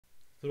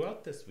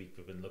Throughout this week,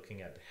 we've been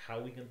looking at how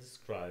we can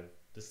describe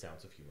the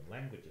sounds of human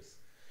languages.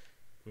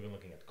 We've been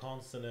looking at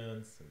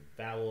consonants and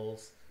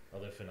vowels,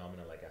 other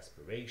phenomena like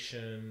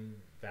aspiration,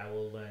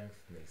 vowel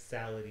length,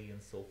 nasality, and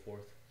so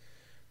forth.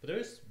 But there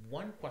is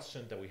one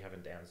question that we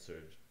haven't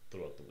answered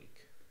throughout the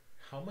week.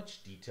 How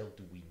much detail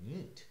do we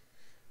need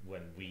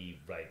when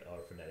we write our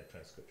phonetic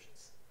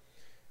transcriptions?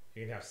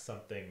 You can have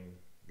something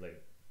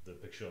like the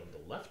picture on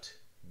the left,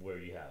 where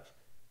you have,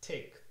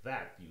 "Take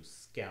that, you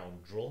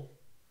scoundrel."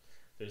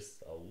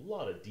 There's a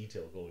lot of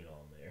detail going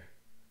on there.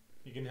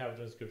 You can have a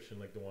transcription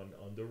like the one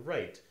on the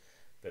right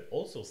that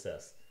also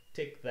says,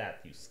 "Take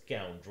that, you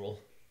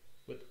scoundrel,"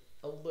 with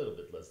a little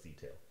bit less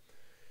detail.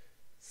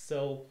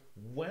 So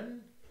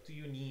when do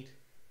you need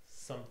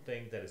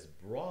something that is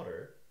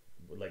broader,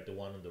 like the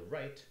one on the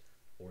right,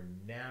 or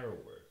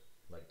narrower,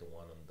 like the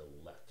one on the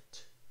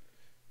left?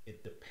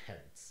 It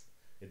depends.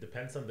 It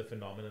depends on the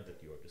phenomenon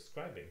that you are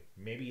describing.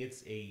 Maybe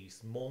it's a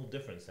small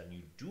difference and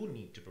you do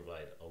need to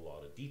provide a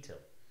lot of detail.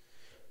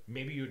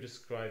 Maybe you're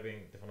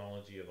describing the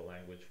phonology of a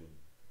language with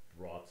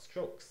broad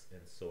strokes,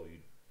 and so you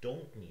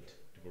don't need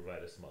to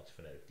provide as much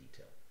phonetic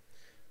detail.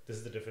 This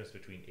is the difference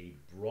between a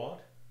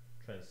broad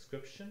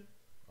transcription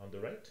on the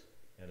right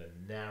and a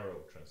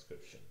narrow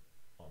transcription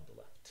on the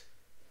left.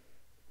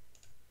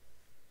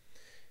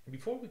 And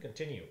before we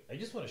continue, I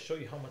just want to show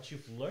you how much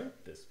you've learned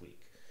this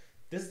week.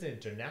 This is the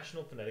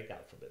International Phonetic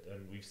Alphabet,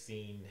 and we've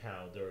seen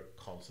how there are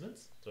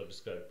consonants, so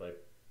described by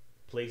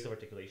place of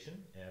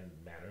articulation and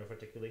manner of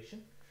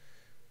articulation.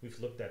 We've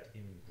looked at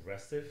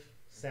ingressive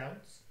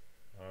sounds,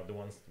 the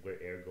ones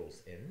where air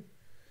goes in.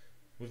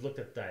 We've looked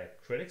at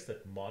diacritics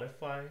that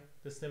modify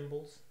the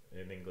symbols.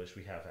 In English,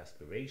 we have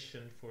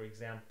aspiration, for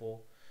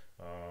example.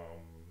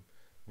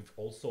 We've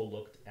also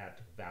looked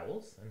at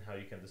vowels and how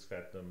you can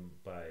describe them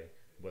by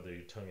whether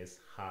your tongue is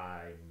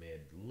high,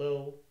 mid,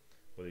 low,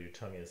 whether your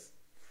tongue is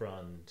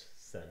front,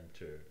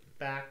 center,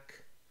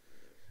 back.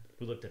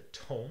 We looked at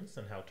tones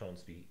and how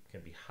tones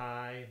can be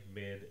high,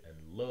 mid,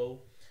 and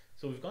low.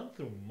 So we've gone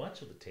through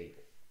much of the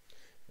table.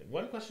 And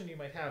one question you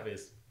might have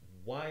is,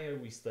 why are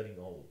we studying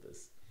all of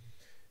this?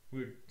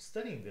 We're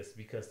studying this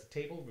because the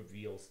table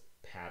reveals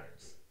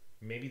patterns.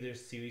 Maybe there's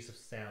a series of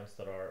sounds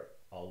that are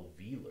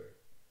alveolar.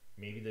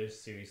 Maybe there's a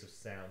series of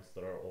sounds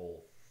that are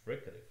all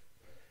fricative.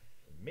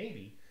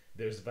 Maybe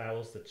there's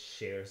vowels that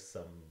share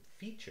some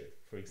feature,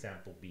 for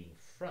example, being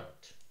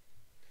front.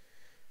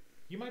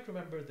 You might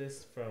remember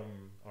this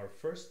from our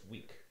first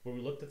week, where we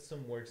looked at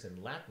some words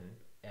in Latin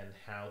and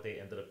how they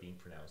ended up being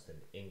pronounced in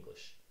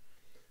English.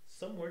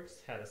 Some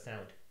words had a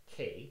sound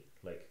K,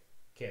 like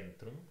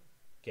centrum,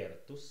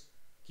 certus,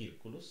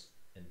 circulus,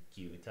 and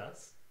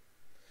civitas.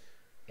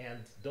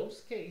 And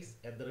those Ks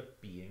ended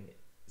up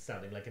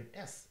sounding like an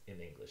S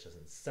in English, as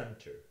in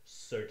center,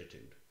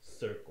 certitude,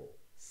 circle,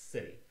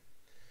 city.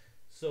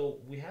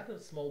 So we had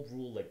a small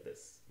rule like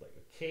this, like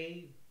a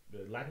K,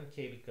 the Latin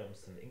K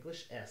becomes an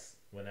English S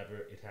whenever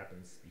it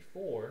happens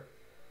before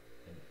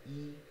an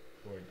E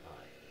or an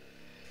I.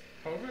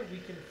 However, we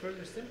can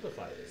further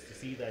simplify this to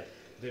see that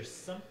there's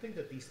something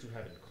that these two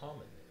have in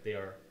common. They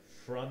are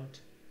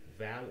front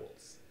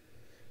vowels.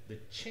 The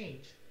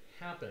change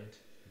happened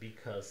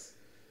because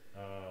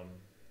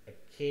a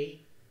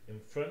K in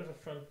front of a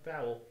front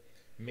vowel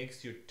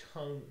makes your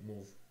tongue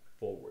move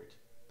forward.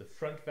 The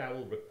front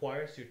vowel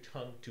requires your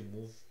tongue to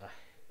move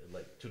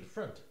like to the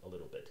front a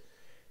little bit.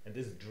 And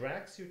this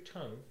drags your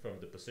tongue from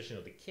the position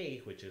of the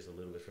K, which is a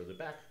little bit further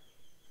back,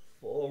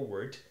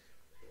 forward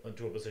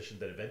onto a position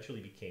that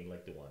eventually became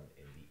like the one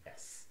in the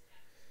S.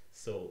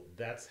 So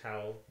that's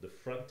how the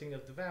fronting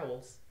of the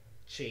vowels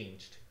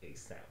changed a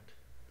sound.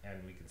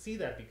 And we can see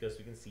that because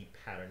we can see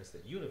patterns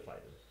that unify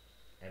them.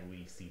 And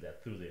we see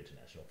that through the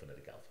International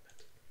Phonetic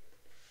Alphabet.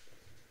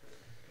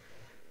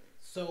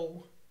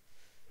 So,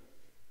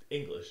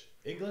 English.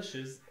 English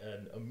is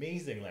an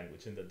amazing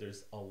language in that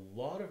there's a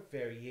lot of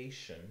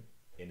variation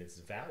in its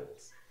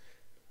vowels.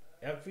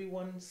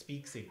 Everyone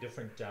speaks a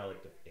different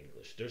dialect of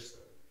English.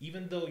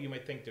 Even though you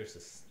might think there's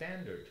a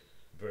standard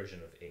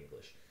version of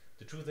English,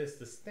 the truth is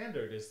the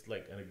standard is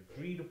like an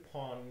agreed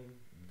upon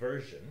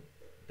version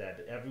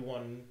that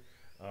everyone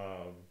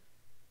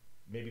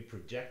maybe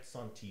projects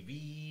on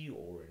TV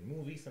or in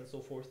movies and so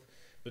forth,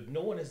 but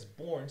no one is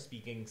born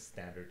speaking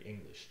standard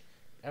English.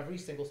 Every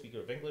single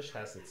speaker of English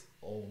has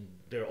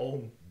their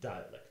own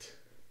dialect.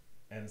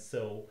 And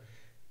so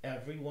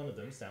every one of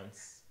them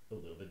sounds a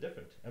little bit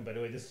different. And by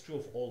the way, this is true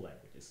of all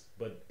languages,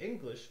 but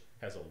English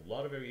has a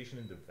lot of variation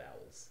in the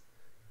vowels.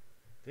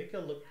 Take a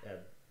look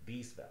at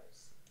these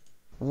vowels.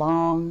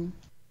 Long,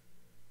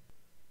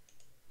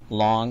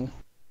 long,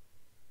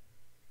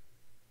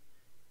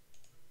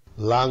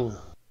 lang,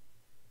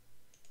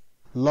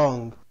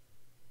 long,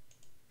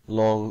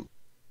 long.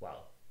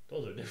 Wow,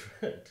 those are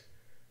different.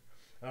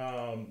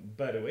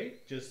 By the way,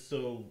 just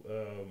so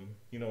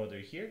you know what they're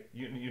here,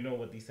 you know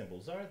what these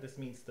symbols are. This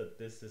means that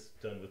this is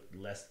done with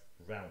less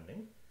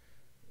rounding.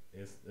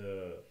 Is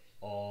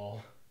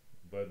all,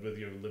 but with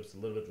your lips a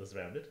little bit less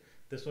rounded.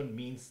 This one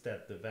means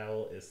that the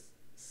vowel is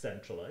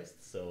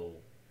centralized. So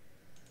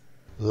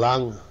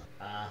lang,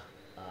 ah,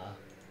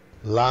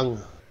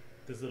 lang,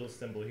 This little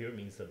symbol here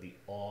means that the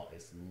aw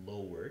is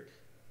lowered.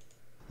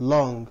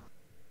 long,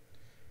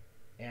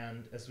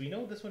 And as we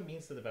know, this one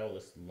means that the vowel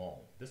is long.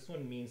 This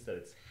one means that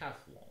it's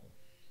half long.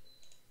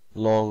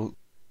 long,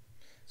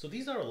 So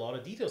these are a lot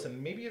of details,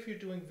 and maybe if you're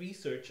doing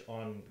research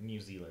on New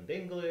Zealand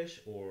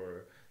English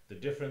or the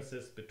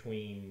differences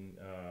between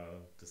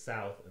the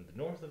south and the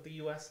north of the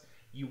US,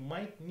 you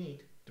might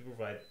need to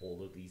provide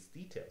all of these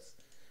details.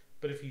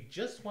 But if you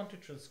just want to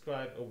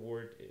transcribe a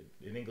word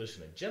in English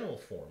in a general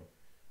form,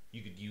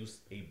 you could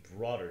use a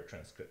broader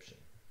transcription.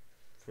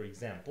 For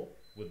example,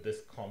 with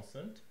this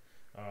consonant,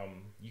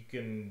 you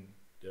can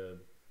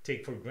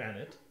take for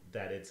granted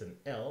that it's an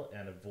L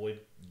and avoid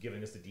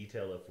giving us the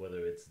detail of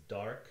whether it's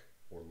dark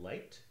or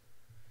light.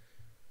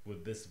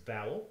 With this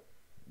vowel,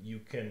 you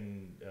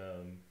can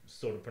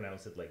sort of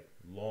pronounce it like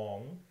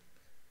long,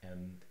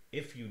 and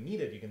if you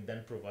need it, you can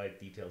then provide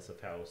details of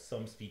how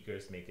some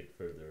speakers make it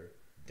further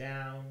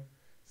down,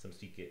 some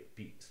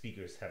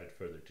speakers have it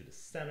further to the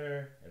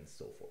center, and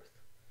so forth.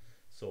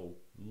 So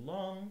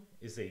long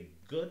is a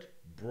good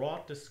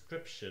broad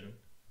description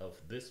of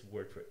this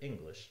word for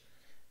English,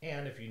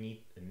 and if you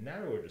need a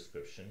narrower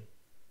description,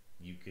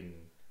 you can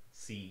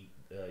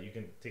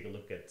take a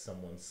look at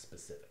someone's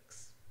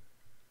specifics.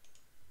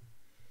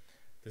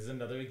 This is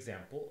another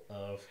example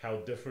of how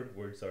different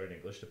words are in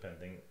English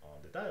depending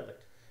on the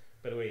dialect.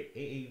 By the way,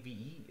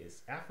 AAVE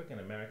is African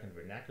American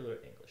Vernacular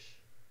English.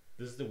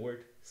 This is the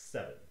word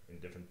seven in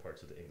different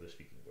parts of the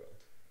English-speaking world.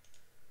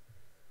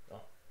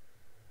 Oh.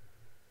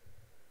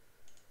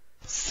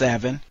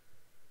 seven,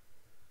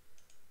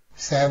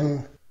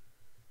 seven,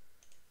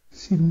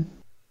 Seven.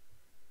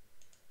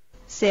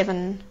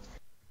 Seven.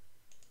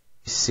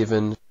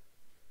 seven,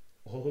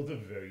 All of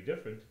them very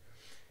different.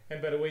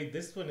 And by the way,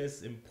 this one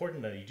is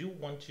important and I do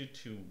want you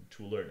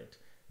to learn it.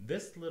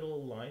 This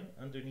little line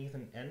underneath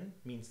an N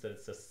means that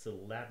it's a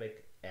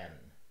syllabic N,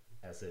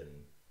 as in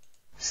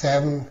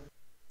seven,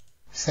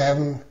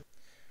 seven,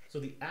 so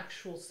the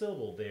actual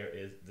syllable there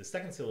is, the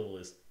second syllable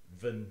is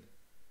vn,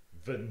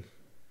 vn.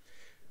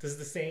 This is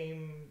the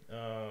same,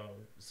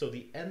 so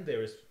the N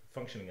there is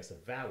functioning as a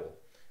vowel.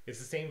 It's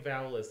the same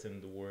vowel as in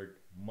the word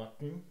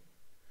mutton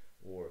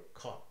or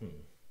cotton.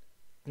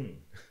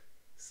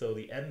 So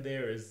the N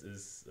there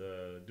is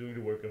doing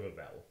the work of a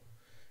vowel.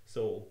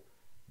 So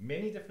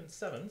many different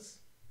sevens.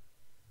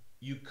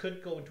 You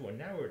could go into a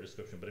narrower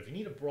description, but if you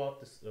need a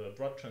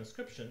broad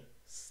transcription,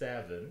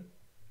 seven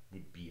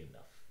would be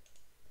enough.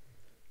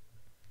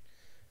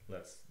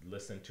 Let's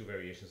listen to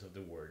variations of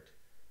the word,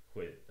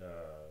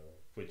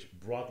 which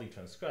broadly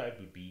transcribed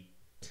would be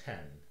 10.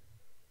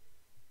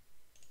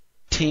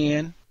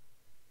 10,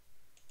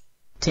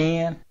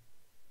 10.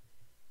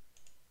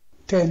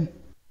 10.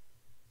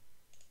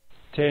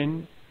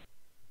 10,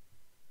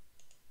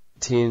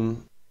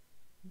 10,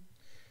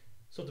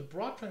 So the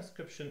broad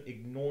transcription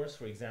ignores,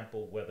 for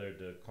example, whether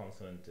the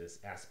consonant is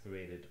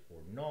aspirated or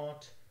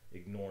not,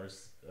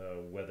 ignores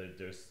whether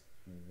there's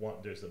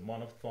a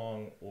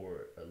monophthong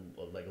or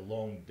like a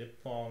long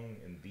diphthong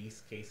in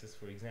these cases,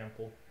 for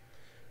example.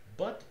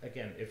 But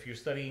again, if you're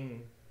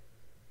studying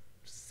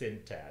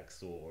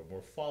syntax or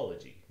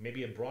morphology,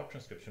 maybe a broad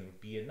transcription would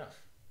be enough.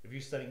 If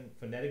you're studying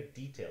phonetic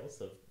details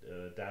of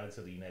dialects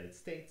of the United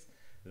States,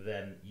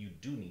 then you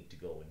do need to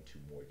go into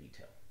more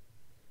detail.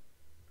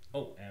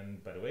 Oh,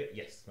 and by the way,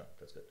 yes, no,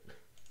 that's good.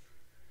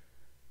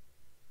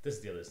 This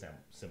is the other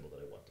symbol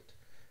that I wanted.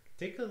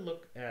 Take a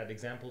look at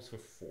examples for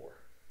 4.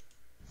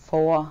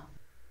 4.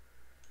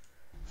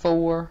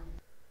 4.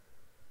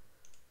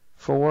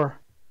 4.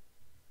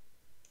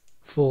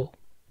 4,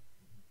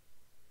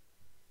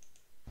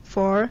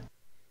 4.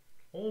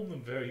 All of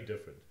them very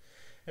different.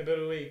 And by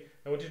the way,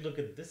 I want you to look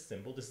at this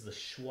symbol. This is a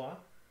schwa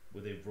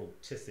with a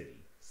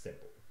rhoticity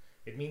symbol.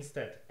 It means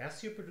that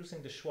as you're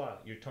producing the schwa,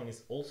 your tongue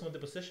is also in the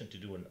position to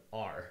do an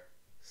R.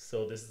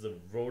 So this is a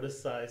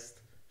rhoticized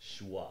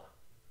schwa.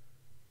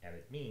 And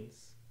it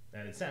means,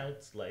 and it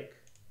sounds like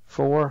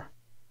 4.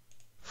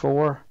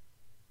 4.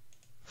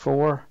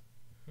 4.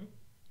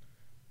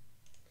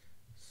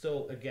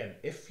 So again,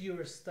 if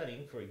you're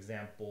studying, for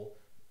example,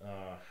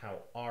 how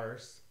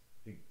R's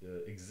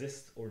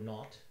exist or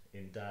not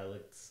in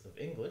dialects of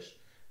English,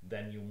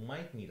 then you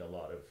might need a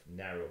lot of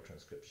narrow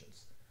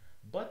transcriptions.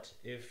 But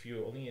if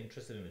you're only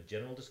interested in a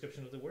general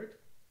description of the word,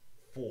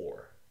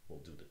 4 will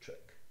do the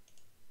trick.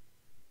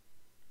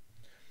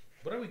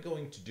 What are we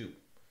going to do?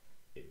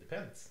 It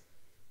depends.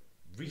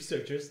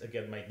 Researchers,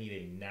 again, might need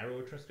a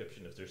narrower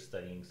transcription if they're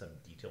studying some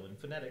detail in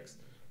phonetics,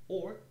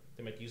 or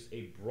they might use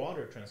a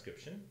broader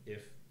transcription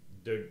if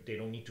they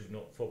don't need to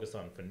focus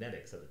on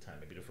phonetics at the time.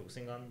 Maybe they're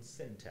focusing on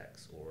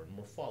syntax or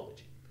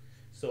morphology.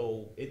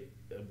 So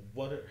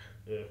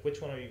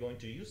which one are you going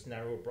to use,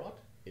 narrow or broad?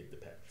 It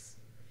depends.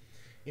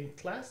 In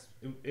class,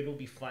 it'll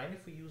be fine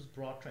if we use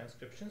broad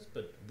transcriptions,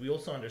 but we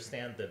also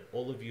understand that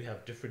all of you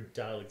have different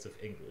dialects of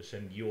English,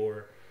 and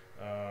your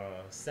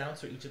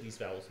sounds for each of these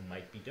vowels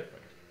might be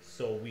different.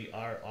 So we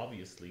are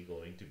obviously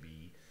going to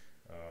be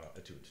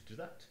attuned to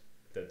that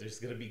there's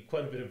going to be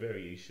quite a bit of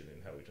variation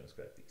in how we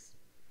transcribe these.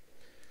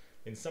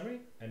 In summary,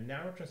 a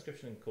narrow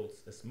transcription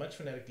encodes as much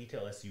phonetic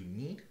detail as you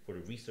need for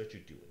the research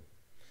you're doing.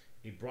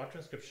 A broad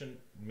transcription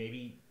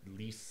maybe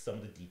leaves some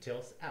of the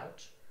details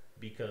out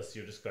because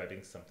you're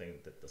describing something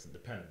that doesn't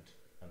depend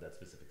on that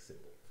specific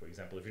symbol. For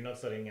example, if you're not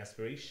studying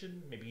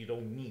aspiration, maybe you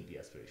don't need the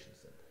aspiration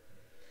symbol.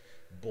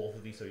 Both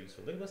of these are used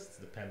for linguists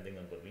depending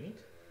on what we need.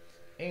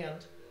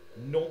 And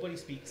nobody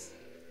speaks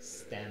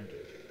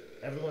standard.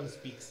 Everyone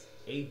speaks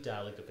a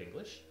dialect of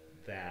English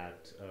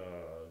that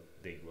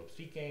they grew up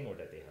speaking or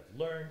that they have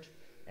learned.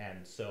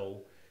 And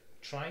so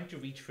trying to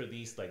reach for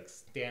these like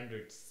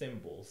standard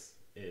symbols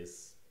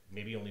is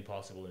maybe only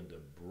possible in the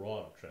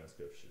broad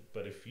transcription.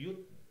 But if you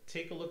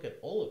take a look at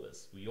all of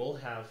us, we all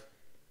have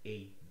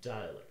a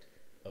dialect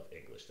of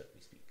English that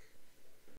we speak.